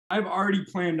I've already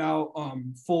planned out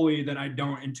fully that I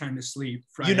don't intend to sleep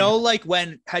Friday. You know, like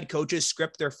when head coaches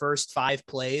script their first 5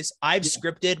 plays, I've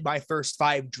scripted my first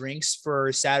 5 drinks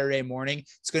for Saturday morning.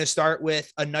 It's going to start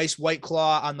with a nice White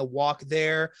Claw on the walk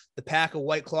there, the pack of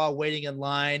White Claw waiting in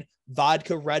line,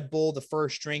 vodka Red Bull, the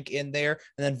first drink in there,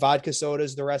 and then vodka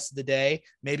sodas the rest of the day,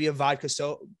 maybe a vodka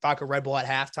Red Bull at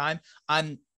halftime.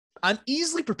 I'm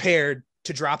easily prepared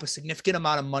to drop a significant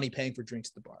amount of money paying for drinks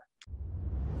at the bar.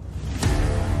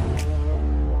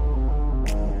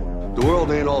 The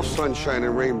world ain't all sunshine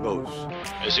and rainbows.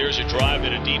 As there's a drive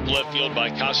in a deep left field by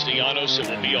Castellanos, it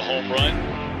will be a home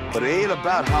run. But it ain't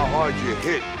about how hard you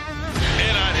hit.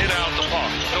 And I'd hit out the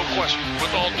park, no question,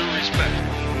 with all due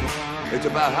respect. It's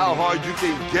about how hard you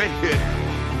can get hit.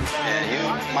 And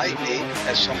you might need,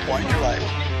 at some point in your life,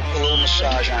 a little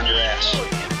massage on your ass.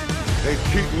 They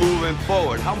keep moving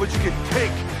forward. How much you can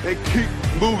take, they keep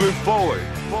moving forward.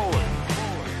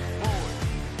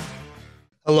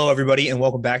 Hello, everybody, and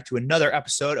welcome back to another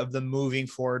episode of the Moving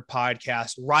Forward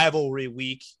podcast, Rivalry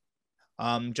Week.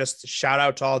 Just a shout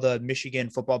out to all the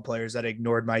Michigan football players that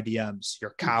ignored my DMs.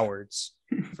 You're cowards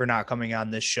for not coming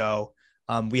on this show.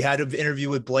 We had an interview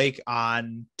with Blake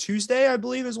on Tuesday, I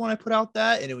believe is when I put out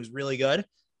that, and it was really good.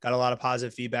 Got a lot of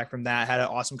positive feedback from that. Had an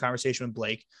awesome conversation with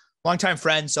Blake. Longtime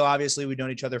friend, so obviously we've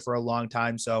known each other for a long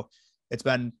time. So it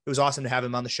was awesome to have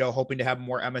him on the show. Hoping to have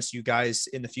more MSU guys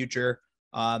in the future.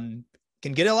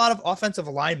 Can get a lot of offensive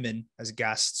linemen as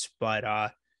guests,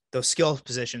 but those skill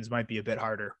positions might be a bit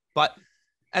harder. But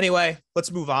anyway,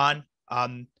 let's move on.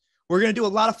 We're going to do a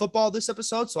lot of football this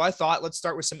episode, so I thought let's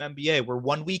start with some NBA. We're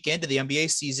 1 week into the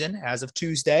NBA season as of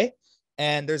Tuesday,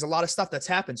 and there's a lot of stuff that's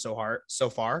happened so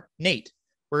far. Nate,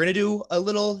 we're going to do a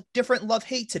little different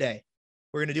love-hate today.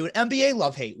 We're going to do an NBA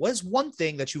love-hate. What is one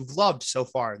thing that you've loved so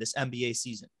far this NBA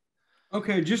season?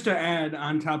 Okay, just to add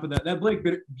on top of that Blake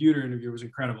Buter interview was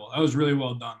incredible. That was really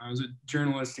well done. That was a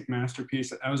journalistic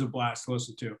masterpiece. That was a blast to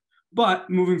listen to. But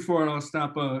moving forward, I'll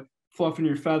stop fluffing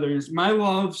your feathers. My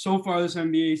love so far this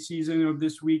NBA season of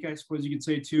this week, I suppose you could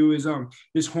say too, is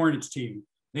this Hornets team.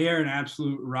 They are an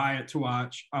absolute riot to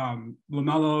watch.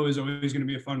 LaMelo is always going to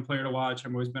be a fun player to watch.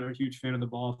 I've always been a huge fan of the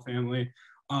Ball family.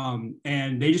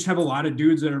 And they just have a lot of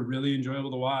dudes that are really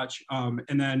enjoyable to watch.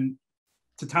 And then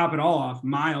to top it all off,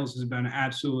 Miles has been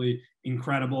absolutely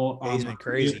incredible. He's been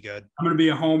crazy good. I'm going to be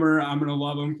a homer. I'm going to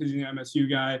love him because he's an MSU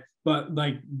guy. But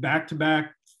like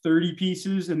back-to-back 30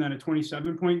 pieces and then a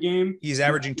 27-point game. He's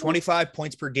averaging 25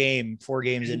 points per game, 4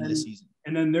 games into the season.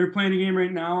 And then they're playing a game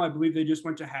right now. I believe they just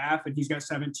went to half, and he's got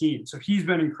 17. So he's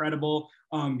been incredible.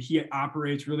 He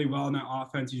operates really well in that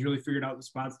offense. He's really figured out the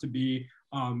spots to be.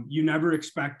 You never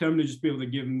expect him to just be able to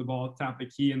give him the ball at the top of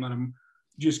the key and let him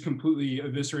just completely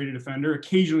eviscerate a defender.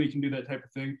 Occasionally he can do that type of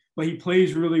thing, but he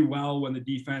plays really well when the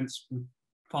defense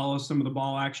follows some of the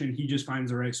ball action. He just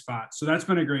finds the right spot. So that's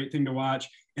been a great thing to watch.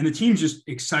 And the team's just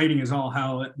exciting as all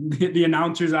hell. The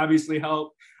announcers obviously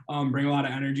help bring a lot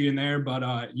of energy in there, but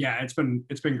it's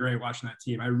been great watching that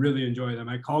team. I really enjoy them.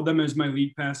 I called them as my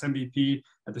League Pass MVP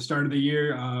at the start of the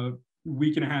year.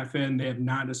 Week and a half in, they have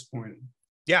not disappointed.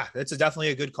 Yeah, that's definitely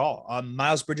a good call.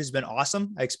 Miles Bridges has been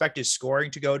awesome. I expect his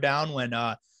scoring to go down when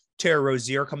Terry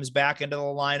Rozier comes back into the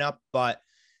lineup, but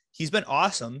he's been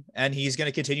awesome, and he's going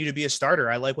to continue to be a starter.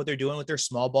 I like what they're doing with their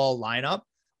small ball lineup.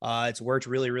 It's worked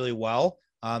really, really well.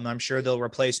 I'm sure they'll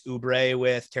replace Oubre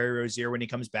with Terry Rozier when he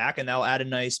comes back, and they'll add a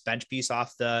nice bench piece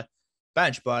off the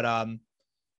bench. But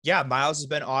Miles has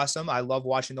been awesome. I love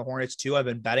watching the Hornets too. I've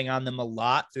been betting on them a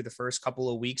lot through the first couple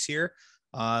of weeks here.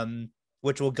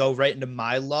 Which will go right into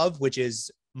my love, which is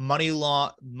money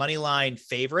line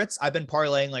favorites. I've been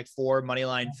parlaying like 4 money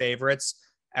line favorites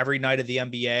every night of the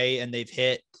NBA, and they've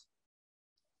hit.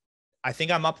 I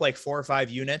think I'm up like 4 or 5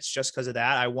 units just because of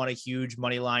that. I won a huge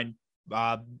money line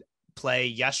play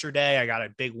yesterday. I got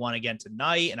a big one again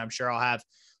tonight, and I'm sure I'll have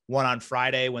one on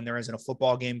Friday when there isn't a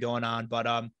football game going on. But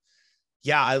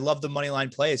I love the money line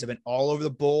plays. I've been all over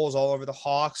the Bulls, all over the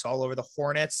Hawks, all over the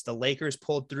Hornets. The Lakers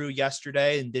pulled through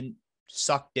yesterday and didn't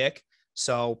suck dick.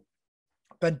 So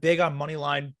I've been big on money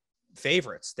line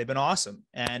favorites. They've been awesome.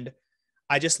 And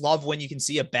I just love when you can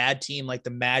see a bad team like the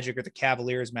Magic or the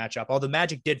Cavaliers match up. Oh, the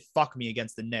Magic did fuck me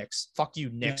against the Knicks. Fuck you,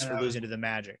 Knicks, for losing to the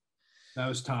Magic. That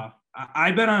was tough.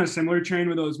 I've been on a similar train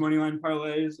with those money line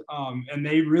parlays. And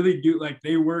they really do, like,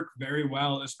 they work very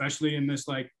well, especially in this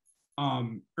like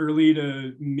early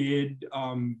to mid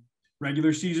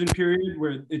regular season period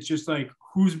where it's just like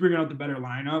who's bringing out the better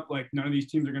lineup. Like none of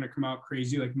these teams are going to come out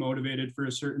crazy, like motivated for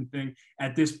a certain thing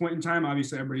at this point in time.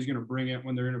 Obviously everybody's going to bring it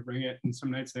when they're going to bring it, and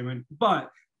some nights they win, but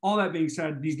all that being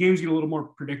said, these games get a little more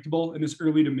predictable in this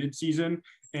early to mid-season.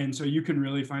 And so you can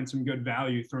really find some good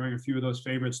value throwing a few of those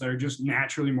favorites that are just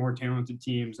naturally more talented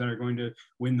teams that are going to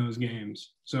win those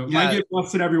games. So it might get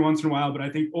busted every once in a while, but I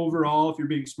think overall, if you're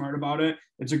being smart about it,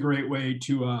 it's a great way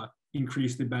to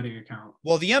increase the betting account.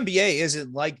 Well, the NBA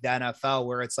isn't like the NFL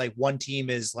where it's like one team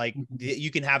is like, you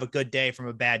can have a good day from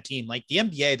a bad team. Like the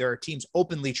NBA, there are teams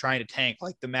openly trying to tank,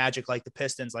 like the Magic, like the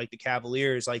Pistons, like the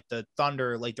Cavaliers, like the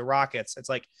Thunder, like the Rockets. It's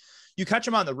like you catch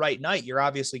them on the right night, you're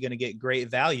obviously going to get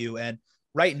great value. And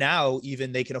right now,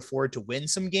 even they can afford to win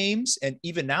some games. And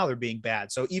even now they're being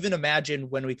bad. So even imagine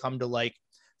when we come to like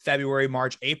February,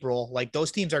 March, April, like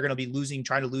those teams are going to be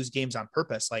trying to lose games on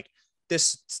purpose. Like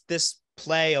this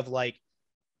play of like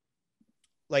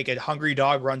a hungry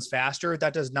dog runs faster,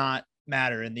 that does not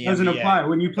matter in the doesn't NBA. apply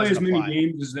when you play as many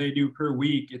games as they do per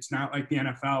week. It's not like the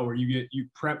NFL where you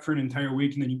prep for an entire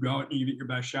week and then you go out and you get your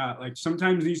best shot. Like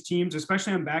sometimes these teams,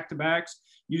 especially on back-to-backs,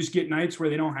 you just get nights where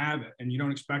they don't have it and you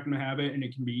don't expect them to have it, and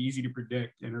it can be easy to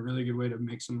predict and a really good way to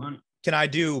make some money. Can I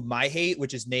do my hate,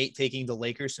 which is Nate taking the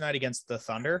Lakers tonight against the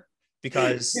Thunder?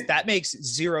 Because that makes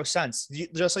zero sense.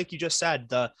 Just like you just said,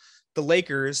 the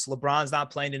Lakers, LeBron's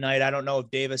not playing tonight. I don't know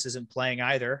if Davis isn't playing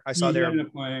either. I saw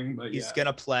he's going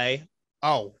to play.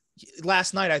 Oh,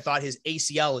 last night I thought his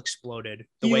ACL exploded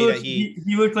he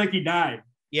looked like he died.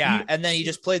 Yeah. And then he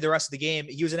just played the rest of the game.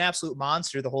 He was an absolute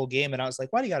monster the whole game. And I was like,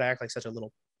 why do you got to act like such a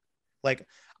little, like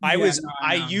I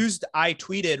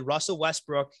tweeted Russell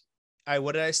Westbrook.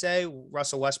 What did I say?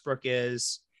 Russell Westbrook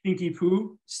is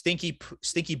stinky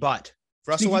butt.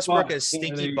 Russell Westbrook is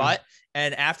stinky butt.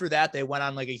 And after that, they went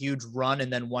on like a huge run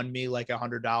and then won me like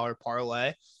 $100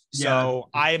 parlay. So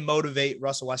I motivate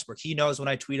Russell Westbrook. He knows when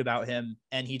I tweet about him,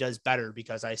 and he does better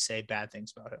because I say bad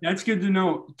things about him. That's good to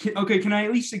know. Okay, can I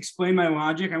at least explain my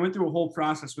logic? I went through a whole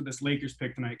process with this Lakers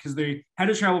pick tonight because they had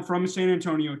to travel from San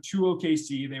Antonio to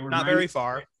OKC. They were not very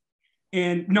far.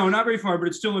 And no, not very far, but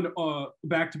it's still a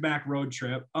back-to-back road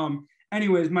trip.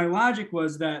 Anyways, my logic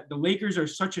was that the Lakers are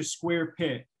such a square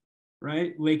pick,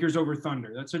 right? Lakers over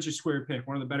Thunder. That's such a square pick.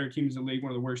 One of the better teams in the league,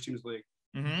 one of the worst teams in the league.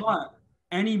 Mm-hmm. But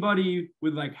anybody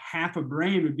with like half a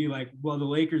brain would be like, well, the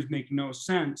Lakers make no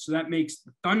sense. So that makes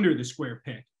the Thunder the square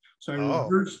pick. So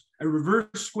I reverse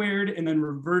squared and then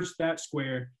reversed that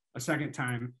square a second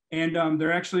time. And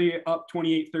they're actually up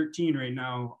 28-13 right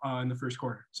now in the first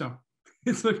quarter. So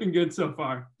it's looking good so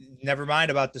far. Never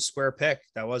mind about the square pick.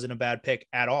 That wasn't a bad pick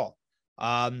at all.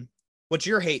 What's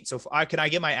your hate so far? Can I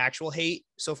get my actual hate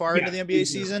so far into the NBA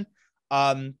season?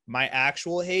 My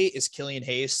actual hate is Killian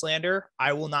Hayes slander.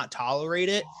 I will not tolerate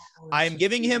it. I'm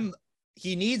giving him,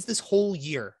 he needs this whole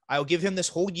year. I'll give him this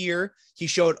whole year. He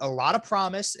showed a lot of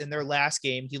promise in their last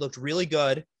game. He looked really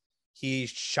good. They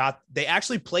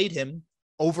actually played him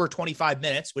over 25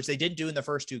 minutes, which they didn't do in the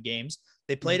first two games.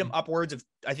 They played him upwards of,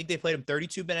 I think they played him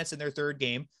 32 minutes in their third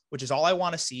game, which is all I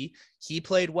want to see. He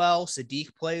played well.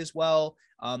 Sadiq plays well.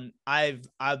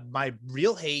 My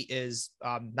real hate is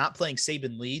not playing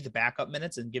Saban Lee, the backup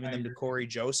minutes, and giving them to Corey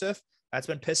Joseph. That's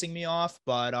been pissing me off.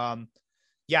 But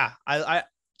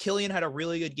Killian had a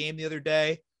really good game the other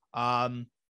day.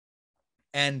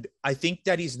 And I think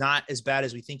that he's not as bad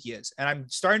as we think he is. And I'm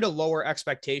starting to lower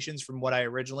expectations from what I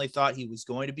originally thought he was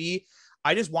going to be.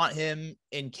 I just want him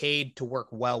and Cade to work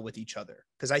well with each other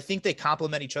because I think they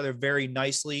complement each other very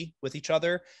nicely with each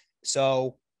other.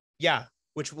 So yeah,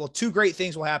 two great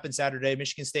things will happen Saturday.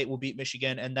 Michigan State will beat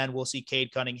Michigan, and then we'll see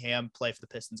Cade Cunningham play for the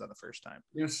Pistons on the first time.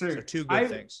 Yes, sir. So two good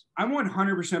things. I'm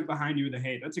 100% behind you with the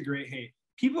hate. That's a great hate.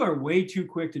 People are way too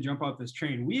quick to jump off this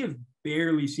train. We have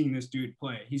barely seen this dude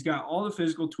play. He's got all the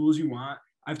physical tools you want.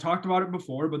 I've talked about it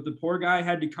before, but the poor guy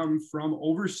had to come from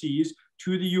overseas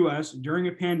to the U.S. during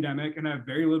a pandemic and have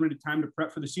very limited time to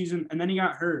prep for the season. And then he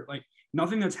got hurt. Like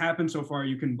nothing that's happened so far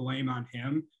you can blame on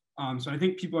him. So I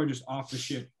think people are just off the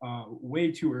shit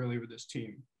way too early with this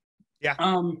team. Yeah.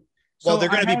 Well, they're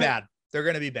going to be bad. They're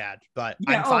going to be bad, but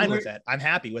I'm fine with it. I'm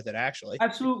happy with it, actually.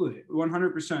 Absolutely.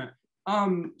 100%.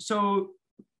 So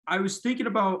I was thinking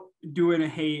about doing a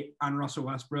hate on Russell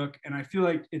Westbrook, and I feel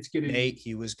like it's getting – Nate,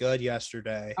 he was good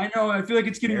yesterday. I know. I feel like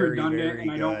it's getting redundant,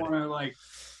 and I don't want to, like,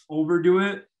 overdo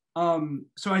it.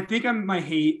 So I think my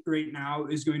hate right now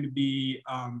is going to be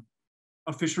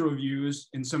official reviews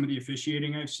and some of the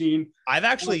officiating I've seen. I've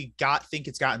actually think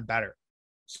it's gotten better.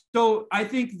 So I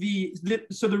think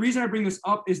so the reason I bring this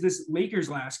up is this Lakers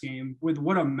last game with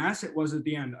what a mess it was at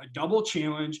the end. A double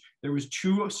challenge. There was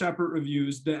 2 separate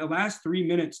reviews. The last 3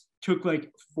 minutes took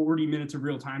like 40 minutes of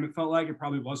real time. It felt like it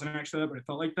probably wasn't actually that, but it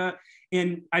felt like that.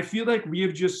 And I feel like we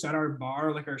have just set our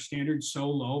bar, like our standards so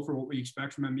low for what we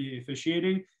expect from NBA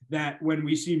officiating that when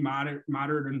we see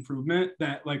moderate improvement,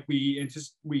 that like we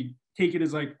take it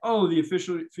as like, oh, the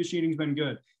officiating's been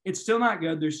good. It's still not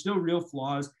good. There's still real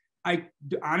flaws. I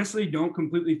honestly don't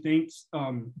completely think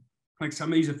like some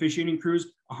of these officiating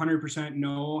crews 100%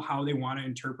 know how they want to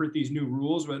interpret these new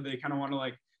rules, whether they kind of want to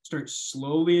like start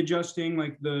slowly adjusting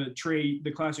like the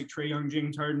classic Trae Young,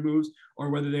 James Harden moves,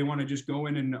 or whether they want to just go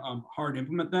in and hard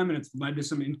implement them. And it's led to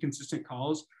some inconsistent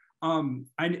calls.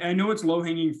 I know it's low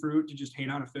hanging fruit to just hate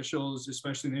on officials,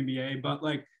 especially in the NBA, but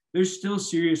like there's still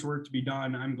serious work to be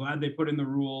done. I'm glad they put in the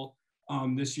rule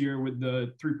this year with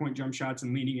the 3-point jump shots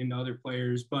and leaning into other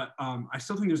players. But I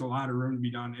still think there's a lot of room to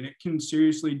be done, and it can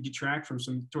seriously detract from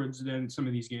towards the end some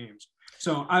of these games.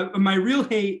 So my real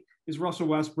hate is Russell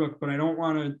Westbrook, but I don't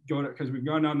want to go to, because we've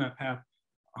gone down that path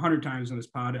 100 times in this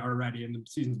pod already, and the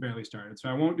season's barely started. So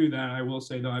I won't do that. I will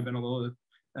say, though, I've been a little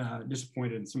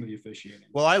disappointed in some of the officiating.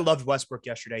 Well, I loved Westbrook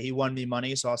yesterday. He won me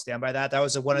money, so I'll stand by that. That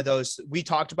was one of those, we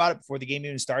talked about it before the game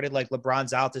even started, like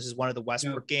LeBron's out. This is one of the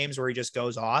Westbrook games where he just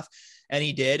goes off, and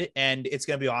he did, and it's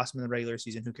going to be awesome in the regular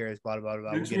season. Who cares? Blah, blah, blah,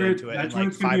 blah. We'll get into it in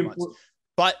like 5 months.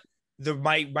 But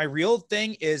my real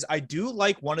thing is I do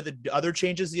like one of the other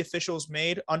changes the officials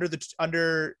made under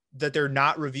that they're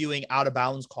not reviewing out of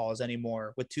bounds calls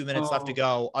anymore with 2 minutes left to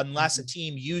go, unless a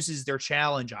team uses their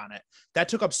challenge on it. That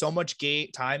took up so much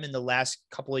time in the last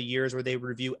couple of years where they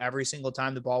review every single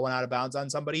time the ball went out of bounds on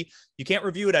somebody. You can't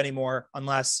review it anymore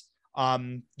unless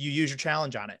you use your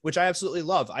challenge on it, which I absolutely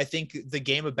love. I think the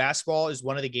game of basketball is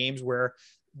one of the games where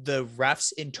the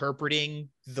refs interpreting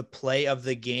the play of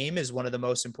the game is one of the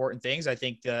most important things. I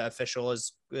think the official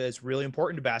is really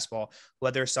important to basketball,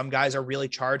 whether some guys are really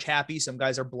charge happy, some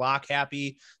guys are block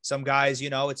happy, some guys,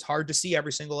 it's hard to see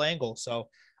every single angle. So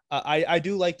I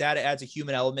do like that. It adds a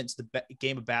human element to the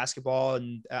game of basketball,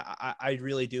 and I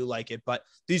really do like it. But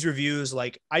these reviews,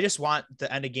 like, I just want the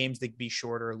end of games to be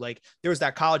shorter. Like, there was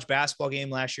that college basketball game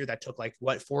last year that took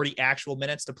 40 actual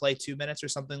minutes to play 2 minutes or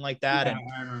something like that. Yeah,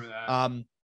 and I remember that.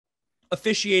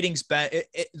 Officiating's been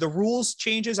the rules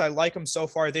changes. I like them so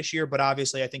far this year, but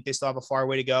obviously I think they still have a far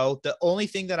way to go. The only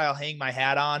thing that I'll hang my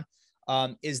hat on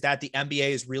is that the NBA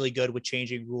is really good with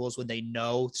changing rules when they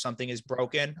know something is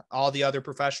broken. All the other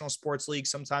professional sports leagues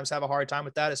sometimes have a hard time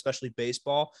with that, especially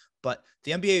baseball. But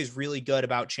the NBA is really good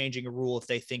about changing a rule if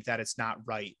they think that it's not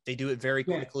right. They do it very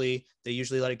quickly. They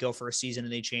usually let it go for a season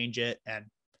and they change it. And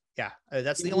yeah,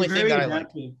 that's the only thing that I like.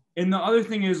 And the other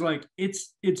thing is, like,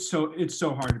 it's so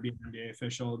hard to be an NBA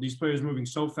official. These players moving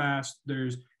so fast.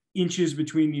 There's inches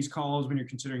between these calls when you're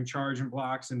considering charge and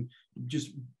blocks, and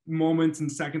just moments and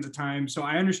seconds of time. So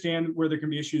I understand where there can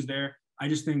be issues there. I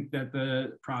just think that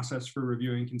the process for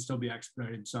reviewing can still be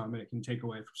expedited some, and it can take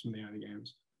away from some of the other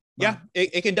games. But, yeah,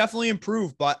 it can definitely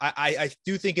improve, but I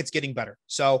do think it's getting better.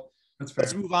 So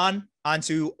let's move on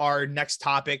to our next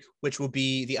topic, which will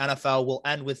be the NFL. We'll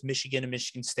end with Michigan and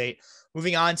Michigan State.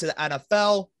 Moving on to the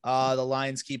NFL, the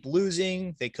Lions keep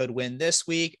losing. They could win this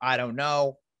week. I don't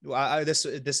know. This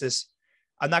is,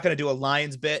 I'm not going to do a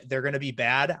Lions bit. They're going to be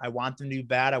bad. I want them to be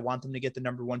bad. I want them to get the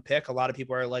number 1 pick. A lot of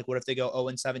people are like, what if they go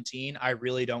 0-17? I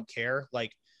really don't care.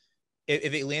 Like,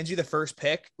 if it lands you the first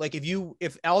pick, like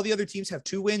if all the other teams have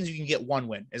 2 wins, you can get 1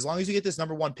 win as long as you get this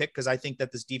number 1 pick. Because I think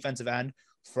that this defensive end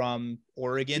from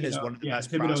Oregon is one of the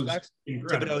best prospects.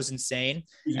 Thibodeau's insane.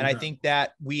 And I think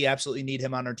that we absolutely need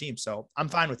him on our team. So I'm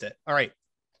fine with it. All right.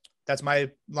 That's my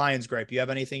Lions gripe. You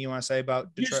have anything you want to say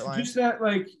about Detroit Lions? Just that,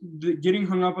 like, getting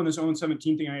hung up on this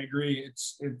 0-17 thing. I agree.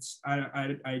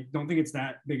 I don't think it's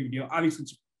that big of a deal. Obviously,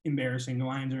 it's embarrassing. The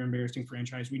Lions are an embarrassing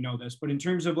franchise. We know this. But in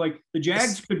terms of, like, the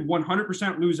Jags could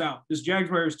 100% lose out. This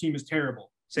Jaguars team is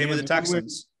terrible. Same with the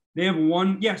Texans. They have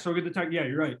one. Yeah, so get the Texans. Yeah,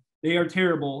 you're right. They are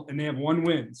terrible, and they have 1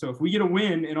 win. So if we get a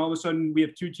win, and all of a sudden we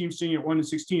have 2 teams sitting at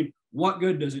 1-16, what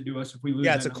good does it do us if we lose?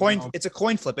 Yeah, it's a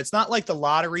coin flip. It's not like the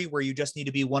lottery where you just need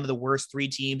to be one of the worst 3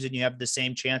 teams and you have the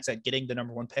same chance at getting the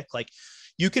number 1 pick. Like,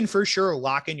 you can for sure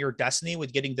lock in your destiny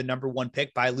with getting the number 1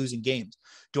 pick by losing games.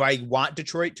 Do I want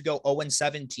Detroit to go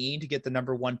 0-17 to get the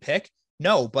number 1 pick?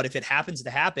 No, but if it happens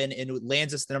to happen and it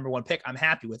lands us the number one pick, I'm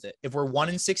happy with it. If we're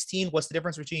 1-16, what's the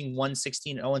difference between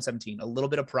 1-16 and 0-17? A little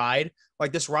bit of pride.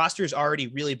 Like, this roster is already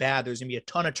really bad. There's gonna be a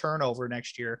ton of turnover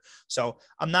next year. So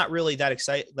I'm not really that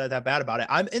excited, that bad about it.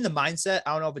 I'm in the mindset.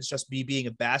 I don't know if it's just me being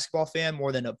a basketball fan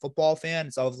more than a football fan.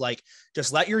 It's of like,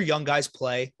 just let your young guys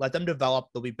play, let them develop.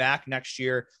 They'll be back next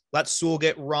year. Let Sewell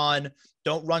get run.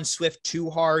 Don't run Swift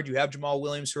too hard. You have Jamal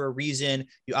Williams for a reason.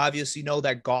 You obviously know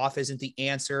that Goff isn't the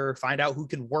answer. Find out who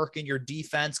can work in your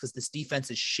defense, because this defense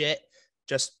is shit.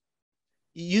 Just,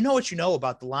 you know what you know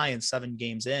about the Lions 7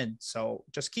 games in. So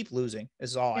just keep losing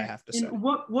is all I have to say.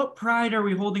 What pride are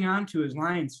we holding on to as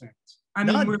Lions fans? I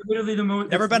mean, None. we're literally the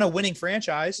most Never been a winning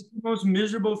franchise. The most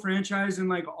miserable franchise in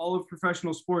like all of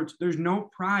professional sports. There's no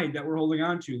pride that we're holding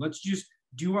on to. Let's just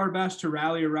do our best to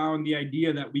rally around the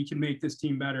idea that we can make this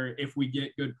team better if we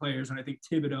get good players. And I think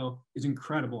Thibodeau is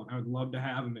incredible, and I would love to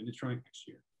have him in Detroit next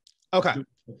year. Okay.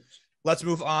 Let's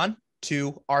move on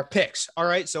to our picks. All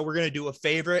right. So we're going to do a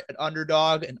favorite, an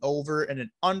underdog, an over, and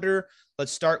an under.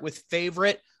 Let's start with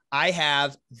favorite. I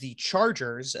have the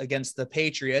Chargers against the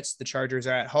Patriots. The Chargers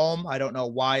are at home. I don't know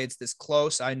why it's this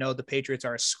close. I know the Patriots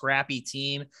are a scrappy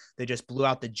team. They just blew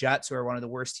out the Jets, who are one of the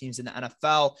worst teams in the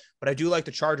NFL. But I do like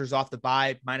the Chargers off the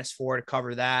bye, -4 to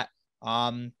cover that.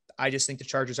 I just think the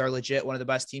Chargers are legit one of the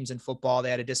best teams in football.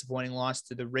 They had a disappointing loss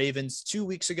to the Ravens 2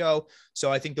 weeks ago.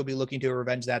 So I think they'll be looking to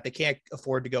revenge that. They can't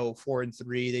afford to go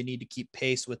 4-3. They need to keep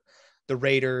pace with the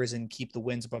Raiders and keep the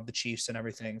wins above the Chiefs and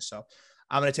everything. So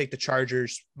I'm going to take the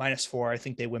Chargers -4. I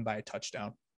think they win by a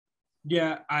touchdown.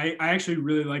 Yeah, I actually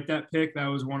really like that pick. That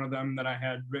was one of them that I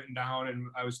had written down, and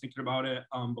I was thinking about it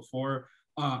before.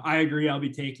 I agree. I'll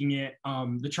be taking it.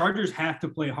 The Chargers have to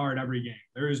play hard every game.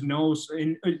 There is no –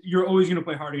 and you're always going to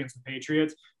play hard against the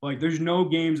Patriots. But like, there's no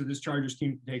games that this Chargers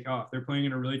team can take off. They're playing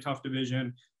in a really tough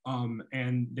division,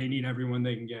 and they need everyone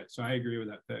they can get. So I agree with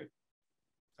that pick.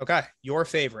 Okay, your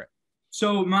favorite.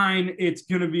 So mine, it's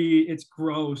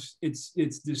gross.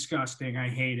 It's disgusting. I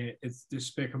hate it. It's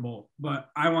despicable. But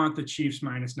I want the Chiefs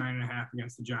 -9.5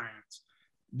 against the Giants.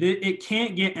 It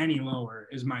can't get any lower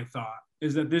is my thought,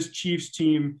 is that this Chiefs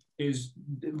team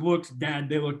looks dead.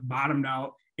 They look bottomed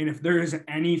out. And if there is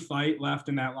any fight left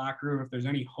in that locker room, if there's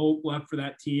any hope left for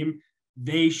that team,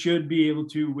 they should be able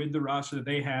to, with the roster that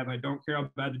they have, I don't care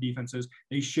how bad the defense is,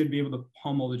 they should be able to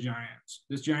pummel the Giants.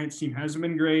 This Giants team hasn't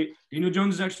been great. Daniel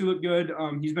Jones has actually looked good.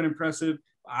 He's been impressive.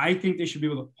 I think they should be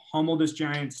able to pummel this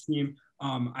Giants team.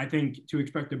 I think to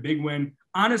expect a big win.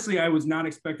 Honestly, I was not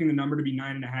expecting the number to be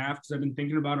 9.5 because I've been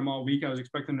thinking about them all week. I was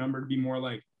expecting the number to be more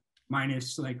like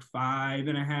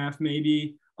 -5.5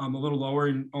 maybe. A little lower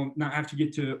and not have to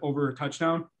get to over a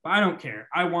touchdown, but I don't care.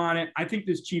 I want it. I think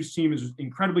this Chiefs team is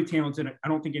incredibly talented. I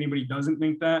don't think anybody doesn't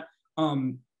think that.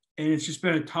 And it's just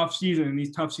been a tough season, and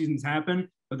these tough seasons happen,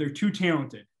 but they're too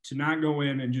talented to not go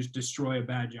in and just destroy a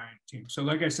bad Giant team. So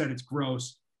like I said, it's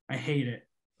gross. I hate it,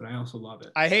 but I also love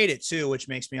it. I hate it too, which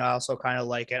makes me also kind of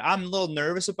like it. I'm a little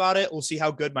nervous about it. We'll see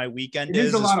how good my weekend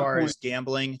is as far as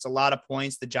gambling. It's a lot of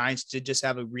points. The Giants did just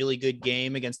have a really good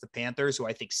game against the Panthers, who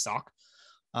I think suck.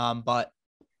 But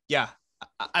yeah,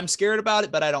 I'm scared about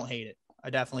it, but I don't hate it. I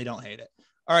definitely don't hate it.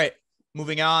 All right,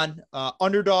 moving on.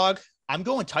 Underdog. I'm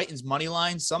going Titans money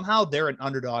line. Somehow they're an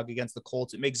underdog against the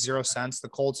Colts. It makes zero sense. The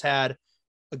Colts had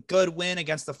a good win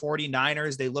against the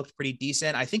 49ers. They looked pretty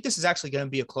decent. I think this is actually going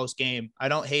to be a close game. I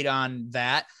don't hate on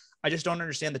that. I just don't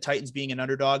understand the Titans being an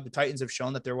underdog. The Titans have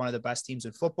shown that they're one of the best teams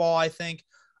in football, I think.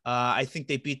 I think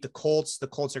they beat the Colts. The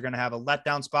Colts are going to have a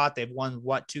letdown spot. They've won,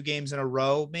 2 games in a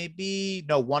row? Maybe?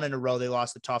 No, 1 in a row. They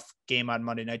lost a tough game on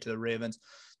Monday night to the Ravens.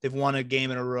 They've won a game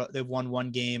in a row. They've won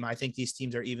 1 game. I think these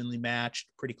teams are evenly matched,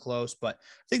 pretty close. But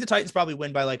I think the Titans probably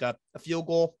win by like a field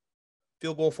goal,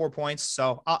 4 points.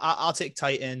 So I'll take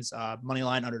Titans, money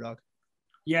line underdog.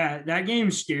 Yeah, that game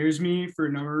scares me for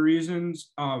a number of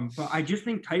reasons. But I just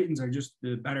think Titans are just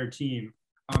the better team.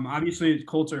 Obviously, the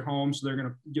Colts are home, so they're going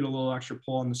to get a little extra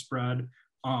pull on the spread.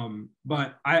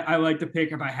 But I like the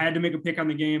pick. If I had to make a pick on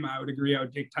the game, I would agree. I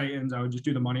would take Titans. I would just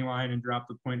do the money line and drop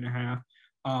the 1.5.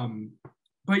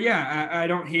 But yeah, I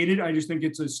don't hate it. I just think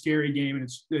it's a scary game, and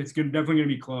it's definitely going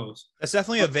to be close. That's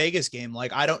definitely a Vegas game.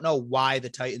 Like, I don't know why the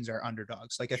Titans are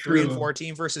underdogs. Like a 3-4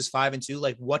 team versus 5-2.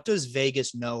 Like, what does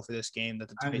Vegas know for this game that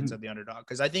the Titans are the underdog?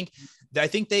 Because I think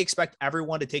they expect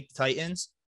everyone to take the Titans.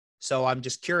 So I'm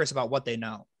just curious about what they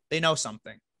know. They know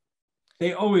something.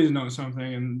 They always know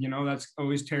something, and that's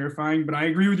always terrifying. But I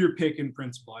agree with your pick in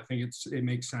principle. I think it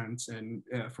makes sense, and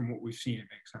from what we've seen, it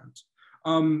makes sense.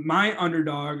 My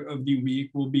underdog of the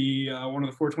week will be one of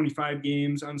the 425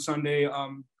 games on Sunday.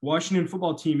 Washington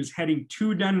football team is heading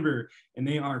to Denver, and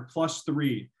they are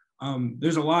 +3.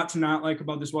 There's a lot to not like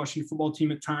about this Washington football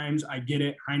team at times. I get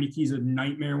it. Heineke's a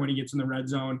nightmare when he gets in the red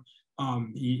zone.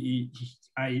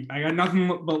 I got nothing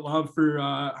but love for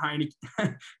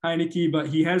Heineke, but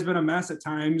he has been a mess at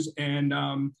times, and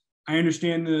I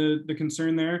understand the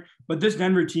concern there. But this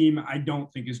Denver team, I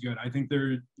don't think is good. I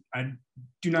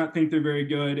do not think they're very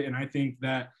good, and I think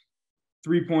that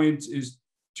 3 points is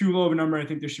too low of a number. I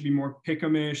think there should be more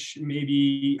pick-em-ish.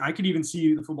 Maybe I could even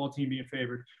see the football team being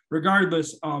favored.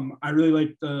 Regardless, I really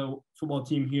like the football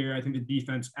team here. I think the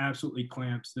defense absolutely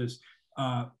clamps this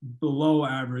below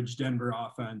average Denver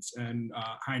offense, and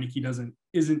Heineke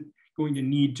isn't going to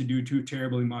need to do too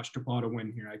terribly much to pull out a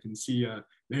win here. I can see a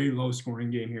very low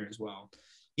scoring game here as well.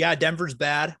 Yeah, Denver's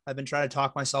bad. I've been trying to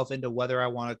talk myself into whether I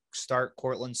want to start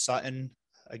Cortland Sutton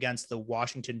against the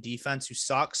Washington defense, who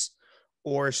sucks,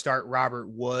 or start Robert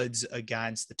Woods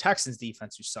against the Texans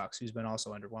defense, who sucks, who's been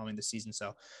also underwhelming this season.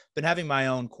 So been having my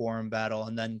own quorum battle,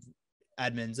 and then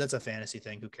Edmonds, that's a fantasy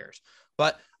thing. Who cares?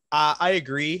 But I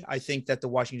agree. I think that the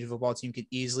Washington football team could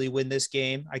easily win this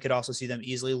game. I could also see them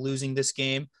easily losing this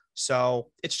game. So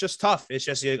it's just tough. It's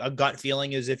just a gut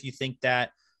feeling, as if you think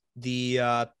that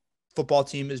the football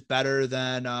team is better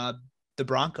than the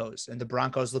Broncos, and the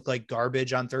Broncos look like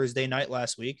garbage on Thursday night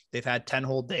last week. They've had 10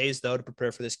 whole days though to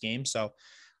prepare for this game. So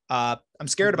I'm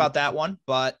scared about that one,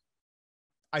 but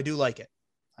I do like it.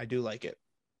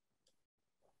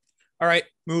 All right.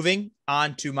 Moving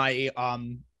on to my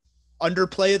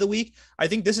underplay of the week. I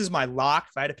think this is my lock.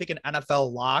 If I had to pick an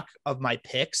NFL lock of my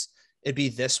picks, it'd be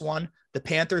this one. The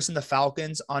Panthers and the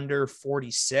Falcons under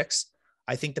 46.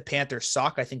 I think the Panthers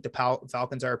suck. I think the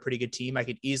Falcons are a pretty good team. I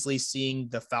could easily see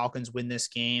the Falcons win this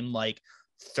game like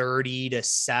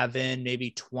 30-7, maybe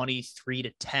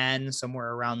 23-10,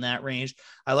 somewhere around that range.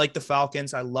 I like the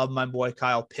Falcons. I love my boy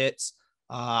Kyle Pitts.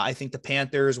 I think the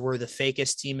Panthers were the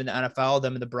fakest team in the NFL,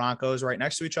 them and the Broncos right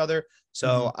next to each other.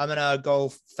 So I'm going to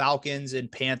go Falcons and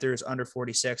Panthers under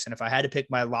 46. And if I had to pick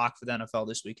my lock for the NFL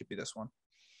this week, it'd be this one.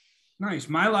 Nice.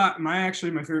 My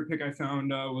favorite pick I found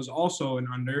was also an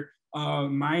under.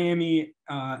 Miami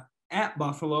at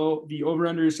Buffalo. The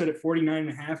over-under is set at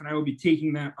 49.5, and I will be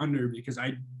taking that under because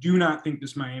I do not think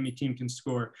this Miami team can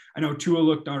score. I know Tua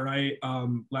looked all right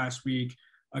last week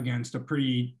against a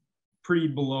pretty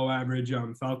below average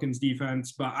Falcons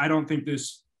defense, but I don't think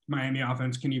this Miami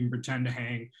offense can even pretend to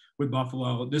hang with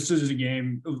Buffalo. This is a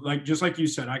game, just like you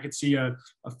said, I could see a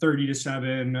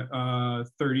 30-7,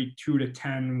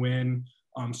 32-10 win,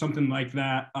 something like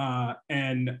that.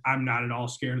 And I'm not at all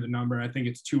scared of the number. I think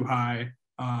it's too high.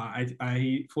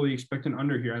 I fully expect an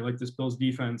under here. I like this Bills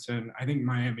defense, and I think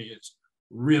Miami is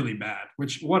really bad,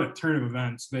 what a turn of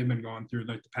events they've been going through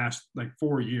like the past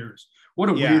 4 years. What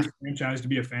a weird franchise to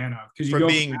be a fan of, because you go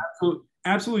from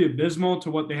absolutely abysmal to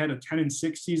what they had a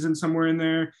 10-6 season somewhere in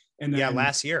there. And then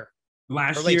last year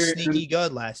sneaky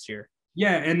good last year.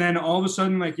 Yeah. And then all of a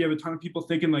sudden, you have a ton of people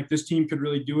thinking this team could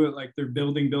really do it. They're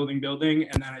building.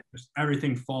 And then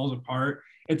everything falls apart.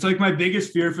 It's my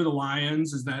biggest fear for the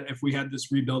Lions is that if we had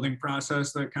this rebuilding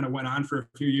process that kind of went on for a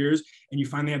few years and you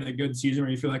finally have that good season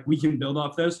where you feel like we can build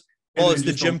off this. Well, it's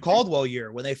the Jim Caldwell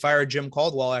year when they fired Jim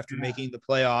Caldwell after making the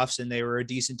playoffs and they were a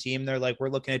decent team. They're like, we're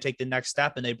looking to take the next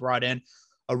step. And they brought in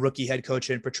a rookie head coach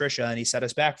in Patricia, and he set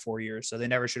us back 4 years. So they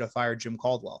never should have fired Jim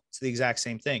Caldwell. It's the exact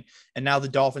same thing. And now the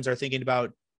Dolphins are thinking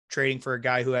about trading for a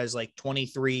guy who has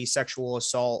 23 sexual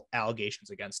assault allegations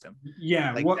against him.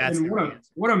 Yeah. What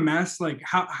a mess.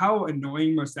 How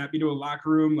annoying must that be to a locker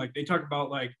room? They talk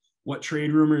about what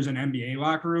trade rumors and NBA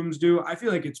locker rooms do. I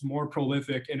feel like it's more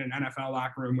prolific in an NFL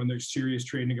locker room when there's serious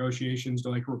trade negotiations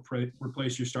to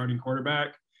replace your starting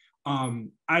quarterback.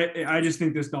 I just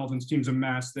think this Dolphins team's a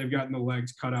mess. They've gotten the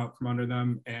legs cut out from under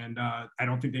them, and I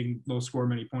don't think they'll score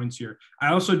many points here. I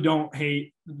also don't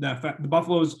hate the fact the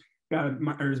Buffalo's got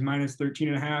is minus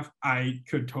 13.5. I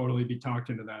could totally be talked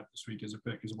into that this week as a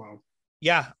pick as well.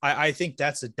 Yeah, I think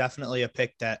that's definitely a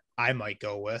pick that I might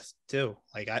go with too.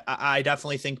 I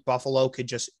definitely think Buffalo could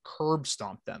just curb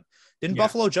stomp them. Didn't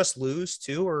Buffalo just lose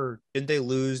too, or didn't they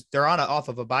lose? They're off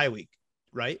of a bye week,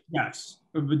 right? Yes.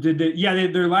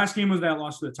 Their last game was that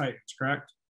loss to the Titans,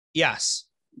 correct? Yes.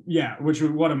 Yeah,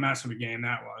 what a mess of a game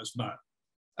that was. But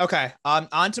okay,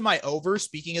 on to my over.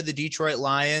 Speaking of the Detroit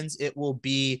Lions, it will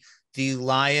be the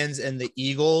Lions and the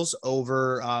Eagles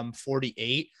over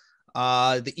 48.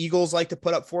 The Eagles like to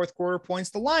put up fourth quarter points.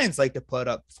 The Lions like to put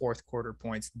up fourth quarter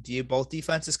points. Both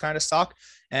defenses kind of suck.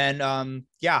 And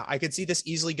I could see this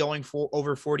easily going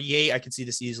over 48. I could see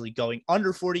this easily going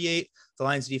under 48. The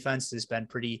Lions defense has been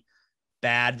pretty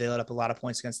bad. They let up a lot of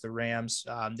points against the Rams.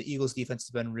 The Eagles defense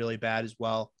has been really bad as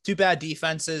well. Two bad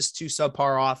defenses, two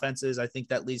subpar offenses. I think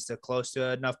that leads to close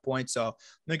to enough points. So I'm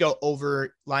going to go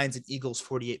over Lions and Eagles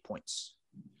 48 points.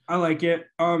 I like it.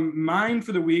 Mine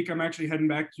for the week, I'm actually heading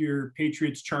back to your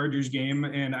Patriots-Chargers game,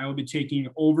 and I will be taking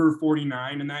over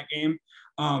 49 in that game.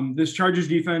 This Chargers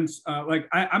defense,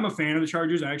 I'm a fan of the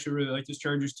Chargers. I actually really like this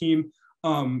Chargers team,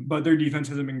 but their defense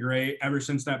hasn't been great ever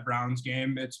since that Browns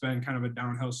game. It's been kind of a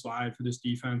downhill slide for this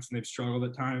defense, and they've struggled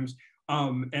at times.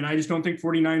 And I just don't think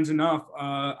 49 is enough.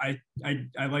 I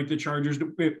like the Chargers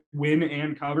to win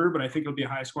and cover, but I think it'll be a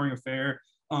high-scoring affair.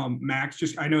 Max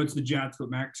I know it's the Jets, but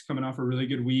Max coming off a really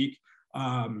good week.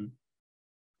 And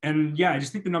yeah, I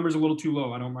just think the number's a little too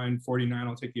low. I don't mind 49.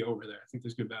 I'll take the over there. I think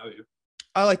there's good value.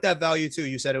 I like that value too.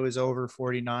 You said it was over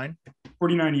 49.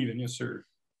 49 even. Yes, sir.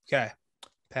 Okay.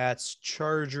 Pats,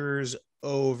 Chargers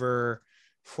over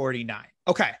 49.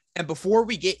 Okay. And before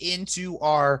we get into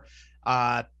our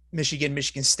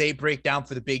Michigan State breakdown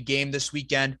for the big game this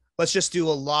weekend, let's just do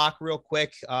a lock real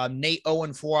quick. Nate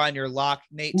 0-4 on your lock.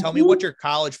 Nate, tell me what your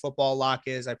college football lock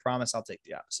is. I promise I'll take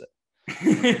the opposite.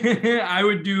 I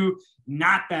would do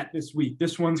not that this week.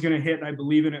 This one's going to hit. I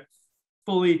believe in it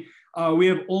fully. We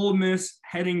have Ole Miss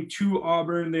heading to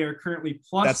Auburn. They are currently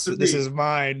 +3. This is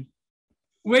mine.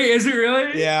 Wait, is it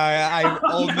really? Yeah,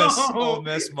 Ole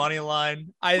Miss money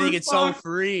line. I think it's so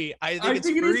free. I think it's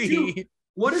free.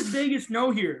 What does Vegas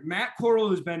know here? Matt Corral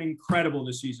has been incredible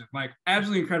this season, like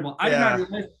absolutely incredible. I did not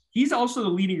realize he's also the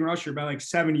leading rusher by like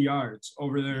 70 yards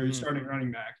over their starting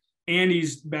running back, and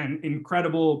he's been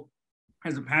incredible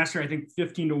as a passer. I think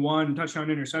 15-1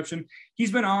 touchdown interception.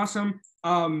 He's been awesome.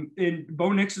 And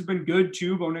Bo Nix has been good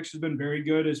too. Bo Nix has been very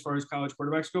good as far as college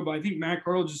quarterbacks go. But I think Matt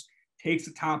Corral just takes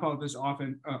the top out of this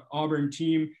Auburn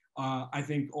team. I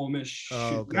think Ole Miss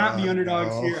should not be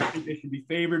underdogs here. I think they should be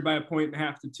favored by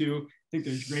 1.5 to 2. I think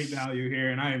there's great value here,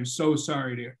 and I am so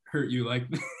sorry to hurt you like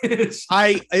this.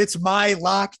 It's my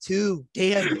lock too.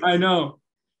 Damn. I know.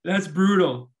 That's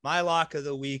brutal. My lock of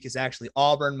the week is actually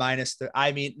Auburn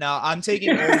now I'm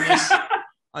taking Ole Miss.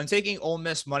 I'm taking Ole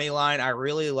Miss money line. I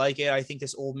really like it. I think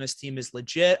this Ole Miss team is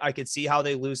legit. I could see how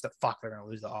they lose they're going to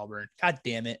lose to Auburn. God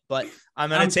damn it. But I'm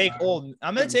going to take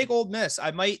Ole Miss.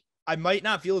 I might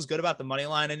not feel as good about the money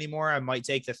line anymore. I might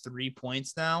take the 3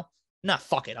 points now. Nah,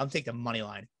 fuck it. I'm taking the money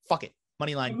line. Fuck it.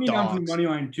 Money line dogs. I'm for the money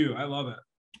line too. I love it.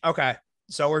 Okay.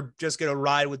 So we're just going to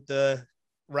ride with the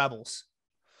Rebels.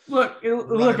 Look,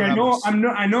 I know I'm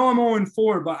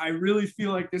 0-4, but I really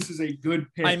feel like this is a good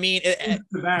pick. I mean, it's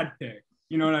a bad pick.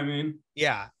 You know what I mean?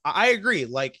 Yeah, I agree.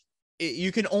 Like,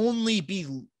 you can only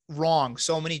be wrong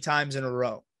so many times in a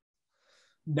row.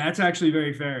 That's actually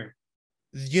very fair.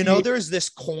 You know, there's this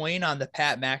coin on the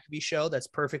Pat McAfee show that's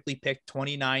perfectly picked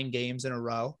 29 games in a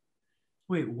row.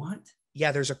 Wait, what?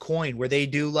 Yeah, there's a coin where they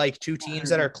do like two teams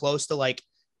that are close to like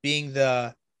being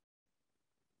the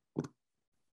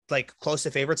like close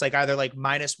to favorites, like either like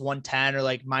 -110 or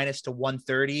like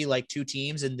 -130, like two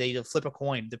teams, and they flip a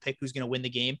coin to pick who's going to win the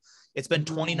game. It's been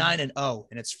 29-0,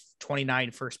 and it's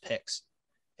 29 first picks.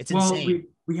 It's insane.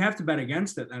 We have to bet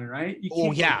against it then, right?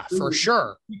 For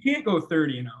sure. You can't go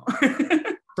 30-0.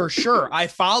 For sure. I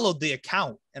followed the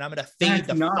account, and I'm going to fade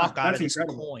fuck out of this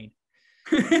coin.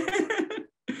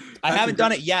 I haven't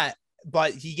done it yet,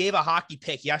 but he gave a hockey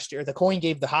pick yesterday. The coin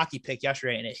gave the hockey pick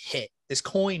yesterday, and it hit. This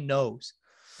coin knows.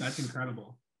 That's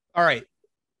incredible. All right.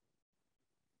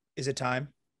 Is it time?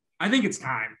 I think it's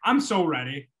time. I'm so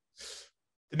ready.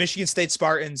 The Michigan State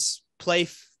Spartans play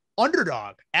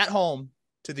Underdog at home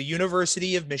to the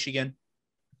University of Michigan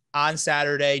on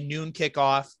Saturday, noon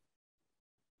kickoff.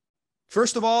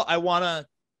 First of all, I want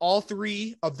all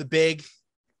three of the big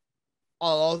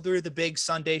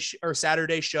Sunday or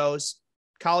Saturday shows,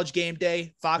 College Game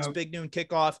Day, Fox Big Noon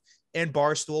Kickoff, and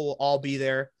Barstool will all be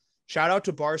there. Shout out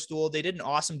to Barstool. They did an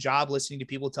awesome job listening to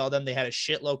people tell them they had a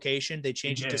shit location. They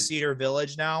changed it to Cedar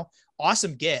Village now.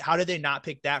 Awesome get. How did they not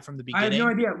pick that from the beginning? I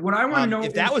have no idea. What I want to know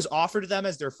if that was offered to them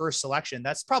as their first selection,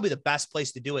 that's probably the best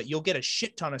place to do it. You'll get a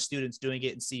shit ton of students doing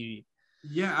it in CV.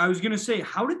 Yeah, I was going to say,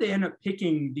 how did they end up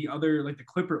picking the other, like the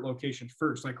Clippert location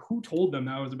first? Like, who told them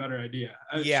that was a better idea?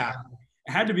 Yeah.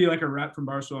 It had to be like a rep from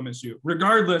Barstool MSU.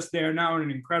 Regardless, they are now in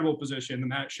an incredible position,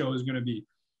 and that show is going to be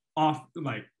off.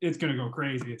 Like, it's going to go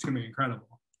crazy. It's going to be incredible.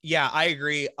 Yeah, I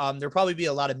agree. There'll probably be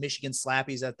a lot of Michigan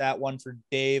slappies at that one for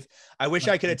Dave. I wish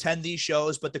I could attend these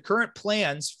shows, but the current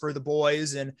plans for the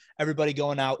boys and everybody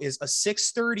going out is a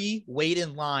 6:30 wait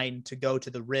in line to go to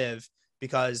the Riv,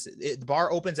 because the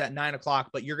bar opens at 9:00,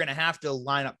 but you're going to have to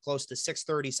line up close to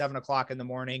 6:30, 7:00 in the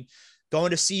morning,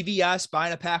 going to CVS,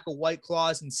 buying a pack of White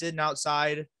Claws and sitting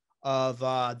outside of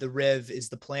the Riv is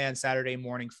the plan Saturday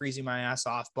morning, freezing my ass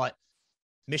off. But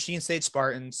Michigan State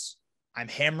Spartans, I'm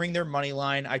hammering their money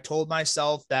line. I told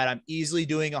myself that I'm easily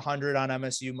doing 100 on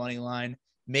MSU money line,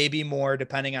 maybe more,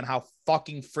 depending on how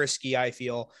fucking frisky I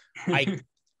feel.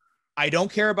 I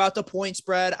don't care about the point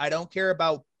spread. I don't care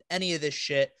about any of this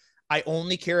shit. I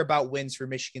only care about wins for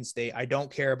Michigan State. I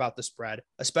don't care about the spread,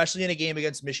 especially in a game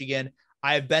against Michigan.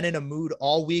 I have been in a mood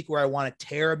all week where I want to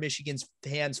tear Michigan's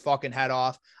fans' fucking head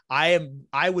off. I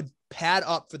would pad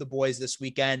up for the boys this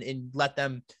weekend and let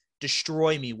them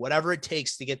destroy me, whatever it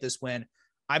takes to get this win.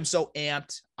 I'm so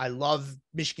amped. I love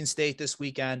Michigan State this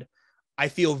weekend. I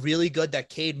feel really good that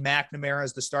Cade McNamara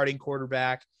is the starting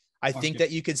quarterback. I think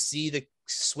that you could see the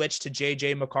switch to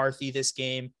JJ McCarthy this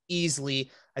game easily.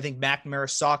 I think McNamara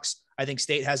sucks. I think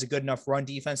State has a good enough run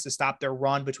defense to stop their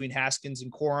run between Haskins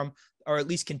and Corum, or at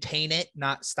least contain it,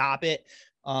 not stop it.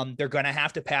 They're going to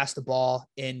have to pass the ball,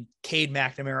 and Cade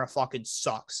McNamara fucking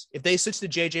sucks. If they switch to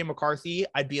JJ McCarthy,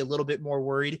 I'd be a little bit more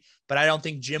worried, but I don't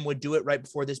think Jim would do it right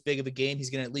before this big of a game. He's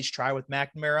going to at least try with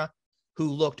McNamara, who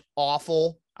looked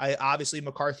awful. Obviously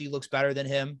McCarthy looks better than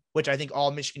him, which I think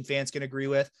all Michigan fans can agree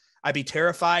with. I'd be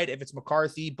terrified if it's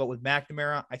McCarthy, but with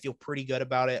McNamara, I feel pretty good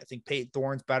about it. I think Peyton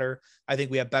Thorne's better. I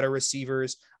think we have better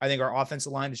receivers. I think our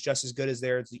offensive line is just as good as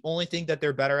theirs. The only thing that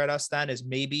they're better at us then is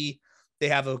maybe they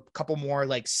have a couple more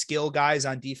like skill guys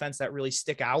on defense that really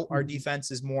stick out. Our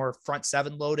defense is more front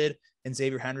seven loaded and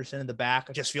Xavier Henderson in the back.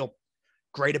 I just feel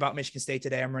great about Michigan State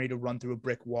today. I'm ready to run through a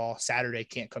brick wall. Saturday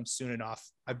can't come soon enough.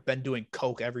 I've been doing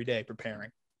coke every day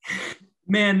preparing.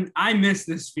 Man, I miss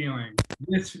this feeling.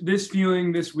 This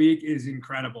feeling this week is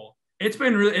incredible. It's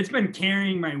been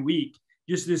carrying my week.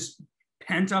 Just this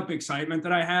pent up excitement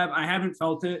that I have. I haven't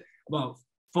felt it about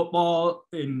football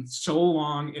in so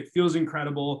long. It feels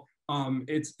incredible.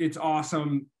 It's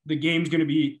awesome. The game's going to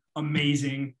be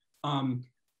amazing.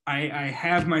 I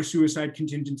have my suicide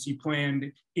contingency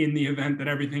planned in the event that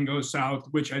everything goes south,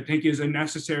 which I think is a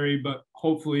necessary but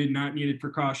hopefully not needed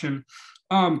precaution.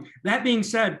 That being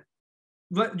said,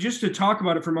 just to talk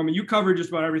about it for a moment, you covered just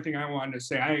about everything I wanted to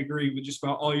say. I agree with just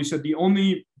about all you said. The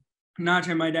only notch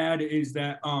on my dad is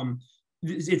that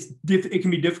it can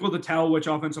be difficult to tell which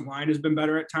offensive line has been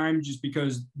better at times just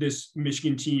because this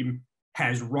Michigan team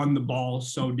has run the ball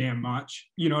so damn much.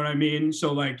 You know what I mean?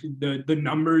 So like the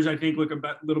numbers I think look a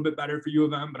little bit better for U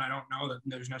of M, but I don't know that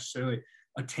there's necessarily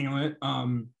a talent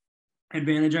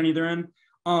advantage on either end.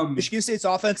 Michigan State's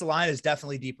offensive line is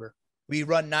definitely deeper. We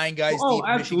run 9 guys deep.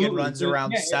 Absolutely. Michigan runs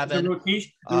around 7. The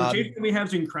rotation we have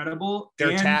is incredible.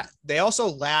 They also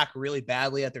lack really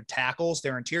badly at their tackles.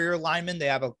 Their interior linemen, they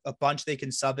have a bunch they can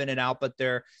sub in and out, but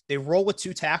they roll with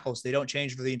 2 tackles. They don't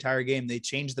change for the entire game. They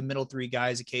change the middle 3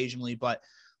 guys occasionally, but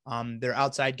their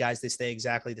outside guys, they stay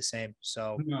exactly the same.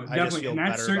 So I just feel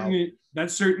better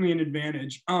that's certainly an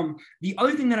advantage. The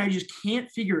other thing that I just can't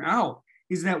figure out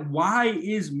is that why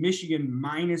is Michigan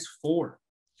 -4?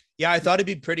 Yeah, I thought it'd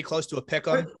be pretty close to a pick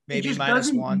 'em, maybe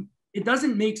 -1. It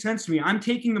doesn't make sense to me. I'm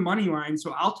taking the money line,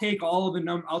 so I'll take all of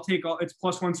the it's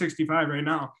plus 165 right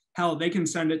now. Hell, they can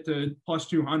send it to plus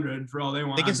 200 for all they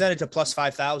want. They can send it to plus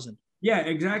 5,000. Yeah,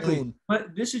 exactly. Boom.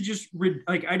 But this is just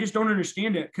like I just don't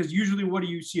understand it because usually what do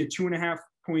you see, a 2.5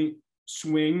 point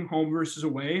swing home versus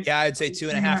away? Yeah, I'd say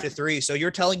 2.5 to 3. So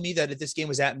you're telling me that if this game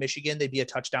was at Michigan, they'd be a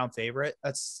touchdown favorite?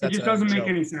 It just doesn't make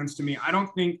any sense to me. I don't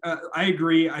think I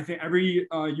agree. I think every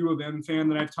U of M fan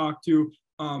that I've talked to,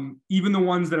 even the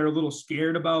ones that are a little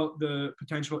scared about the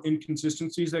potential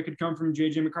inconsistencies that could come from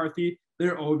JJ McCarthy,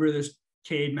 they're over this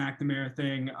Cade McNamara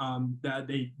thing. That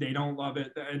they don't love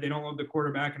it. They don't love the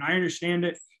quarterback, and I understand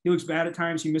it. He looks bad at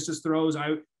times. He misses throws.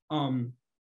 I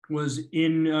was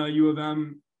in U of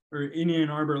M or in Ann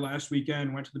Arbor last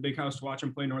weekend, went to the big house to watch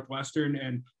him play Northwestern,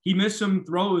 and he missed some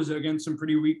throws against some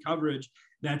pretty weak coverage.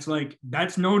 That's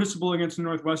noticeable against the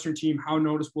Northwestern team. How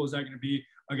noticeable is that going to be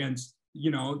against,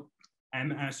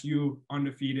 MSU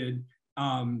undefeated?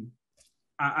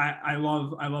 I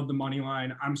love the money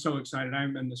line. I'm so excited.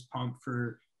 I'm in this pump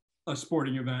for a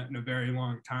sporting event in a very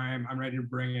long time. I'm ready to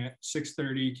bring it.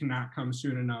 6:30 cannot come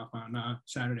soon enough on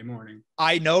Saturday morning.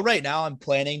 I know right now I'm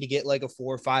planning to get like a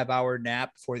 4 or 5 hour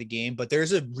nap before the game, but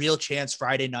there's a real chance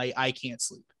Friday night I can't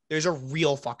sleep. There's a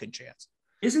real fucking chance.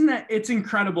 Isn't that it's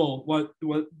incredible what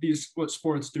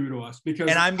sports do to us?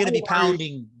 Because I'm going to be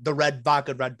pounding the red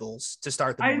vodka Red Bulls to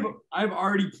start the morning. I've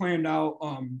already planned out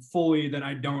fully that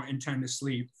I don't intend to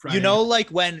sleep Friday. Like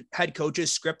when head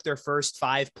coaches script their first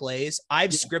 5 plays, I've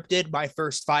scripted my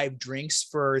first 5 drinks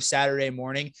for Saturday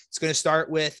morning. It's going to start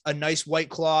with a nice White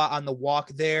Claw on the walk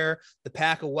there, the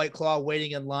pack of White Claw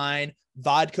waiting in line,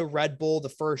 vodka Red Bull, the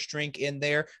first drink in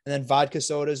there, and then vodka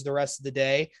sodas the rest of the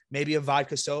day, maybe a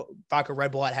vodka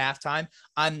Red Bull at halftime,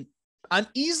 I'm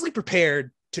easily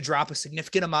prepared to drop a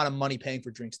significant amount of money paying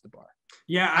for drinks at the bar.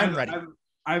 Yeah, I'm ready.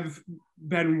 I've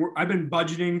been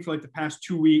budgeting for like the past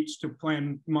 2 weeks to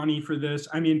plan money for this.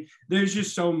 I mean, there's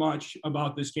just so much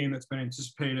about this game that's been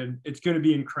anticipated. It's going to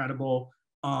be incredible.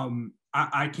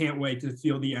 I can't wait to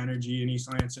feel the energy in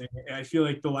East Lansing. I feel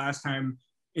like the last time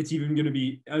it's even going to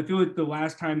be, I feel like the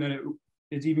last time that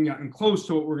it's even gotten close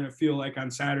to what we're going to feel like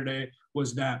on Saturday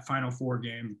was that Final Four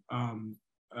game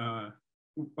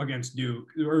against Duke,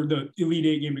 or the Elite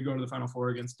Eight game to go to the Final Four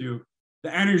against Duke.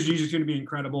 The energy is just going to be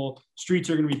incredible. Streets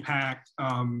are going to be packed.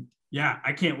 Yeah,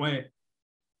 I can't wait.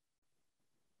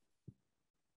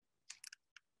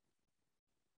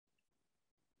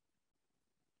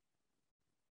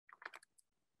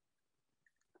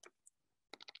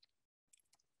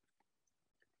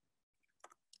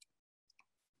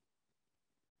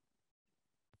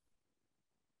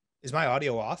 Is my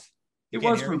audio off? It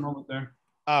was for a moment there.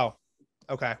 Oh,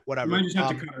 okay. Whatever. You might just have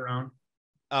to cut around.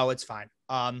 Oh, it's fine.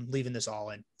 Leaving this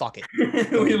all in. Fuck it.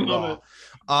 We love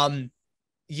it.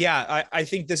 Yeah, I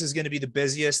think this is going to be the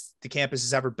busiest the campus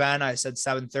has ever been. I said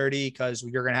 7:30 because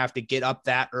you're going to have to get up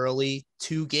that early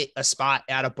to get a spot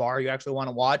at a bar you actually want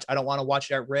to watch. I don't want to watch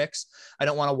it at Rick's. I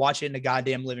don't want to watch it in a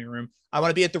goddamn living room. I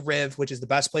want to be at the Riv, which is the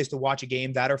best place to watch a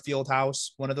game, that or Fieldhouse.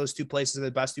 One of those two places are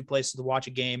the best two places to watch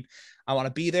a game. I want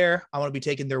to be there. I want to be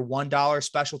taking their $1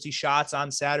 specialty shots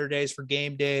on Saturdays for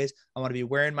game days. I want to be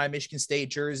wearing my Michigan State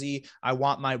jersey. I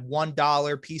want my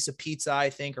 $1 piece of pizza, I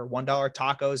think, or $1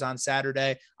 tacos on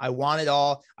Saturday. I want it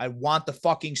all. I want the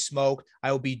fucking smoke.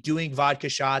 I will be doing vodka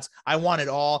shots. I want it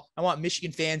all. I want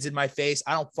Michigan fans in my face.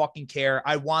 I don't fucking care.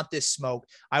 I want this smoke.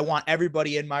 I want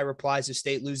everybody in my replies if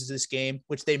State loses this game,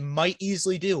 which they might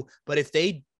easily do. But if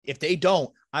they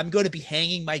don't, I'm going to be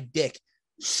hanging my dick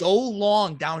so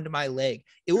long down to my leg.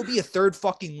 It will be a third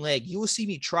fucking leg. You will see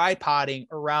me tripoding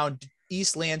around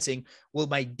East Lansing with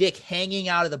my dick hanging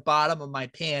out of the bottom of my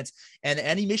pants. And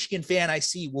any Michigan fan I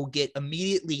see will get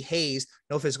immediately hazed.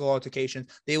 No physical altercation.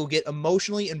 They will get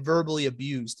emotionally and verbally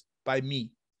abused by me.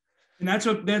 And that's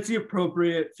the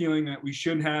appropriate feeling that we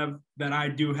should have, that I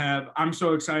do have. I'm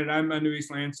so excited. I'm going to East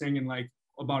Lansing in like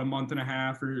about a month and a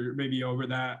half or maybe over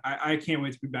that. I can't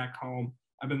wait to be back home.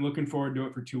 I've been looking forward to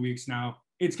it for 2 weeks now.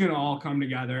 It's going to all come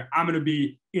together. I'm going to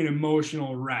be an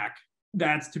emotional wreck.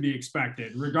 That's to be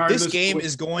expected. Regardless of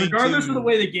the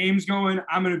way the game's going,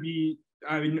 I'm going to be,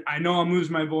 I know I'm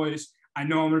losing my voice. I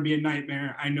know I'm going to be a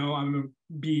nightmare. I know I'm going to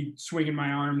be swinging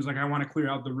my arms like I want to clear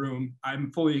out the room.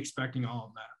 I'm fully expecting all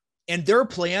of that. And there are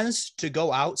plans to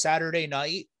go out Saturday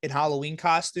night in Halloween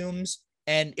costumes.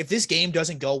 And if this game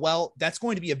doesn't go well, that's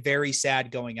going to be a very sad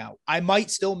going out. I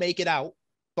might still make it out,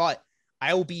 but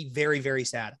I will be very, very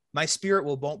sad. My spirit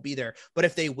won't be there. But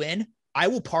if they win, I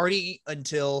will party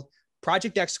until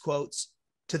Project X quotes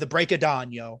to the break of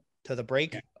dawn, yo, to the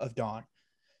break of dawn.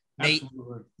 Nate,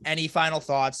 any final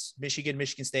thoughts, Michigan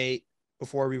State,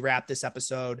 before we wrap this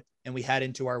episode and we head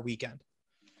into our weekend?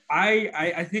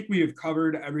 I think we have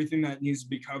covered everything that needs to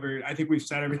be covered. I think we've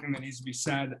said everything that needs to be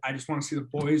said. I just want to see the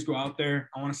boys go out there.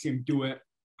 I want to see them do it.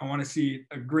 I want to see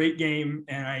a great game,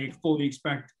 and I fully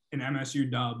expect an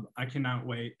MSU dub. I cannot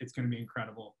wait. It's going to be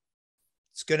incredible.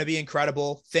 It's going to be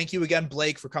incredible. Thank you again,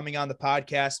 Blake, for coming on the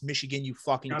podcast. Michigan, you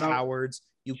fucking cowards.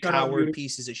 You coward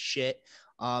pieces of shit.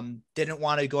 Didn't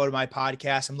want to go to my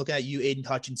podcast. I'm looking at you, Aiden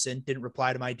Hutchinson. Didn't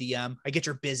reply to my DM. I get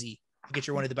you're busy. I get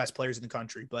you're one of the best players in the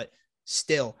country, but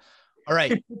still. All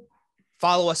right.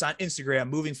 Follow us on Instagram,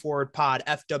 Moving Forward Pod,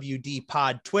 FWD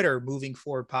Pod, Twitter, Moving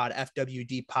Forward Pod,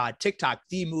 FWD Pod, TikTok,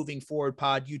 The Moving Forward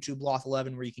Pod, YouTube, Loth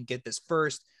 11, where you can get this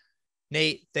first.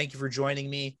 Nate, thank you for joining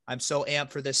me. I'm so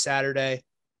amped for this Saturday.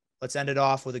 Let's end it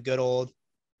off with a good old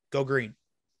go green.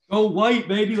 Go white,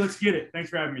 baby. Let's get it. Thanks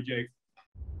for having me, Jake.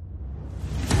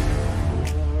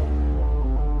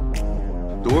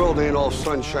 The world ain't all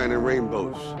sunshine and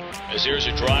rainbows. As there's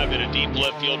a drive in a deep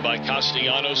left field by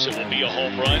Castellanos, it will be a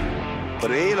home run. But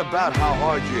it ain't about how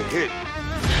hard you hit.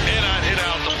 And I'd hit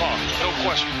out the park, no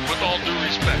question, with all due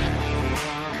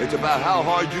respect. It's about how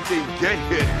hard you can get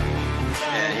hit.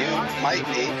 And you might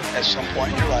need, at some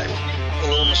point in your life, a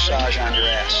little massage on your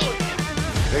ass.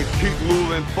 And keep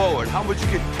moving forward. How much you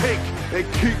can take and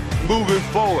keep moving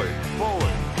forward.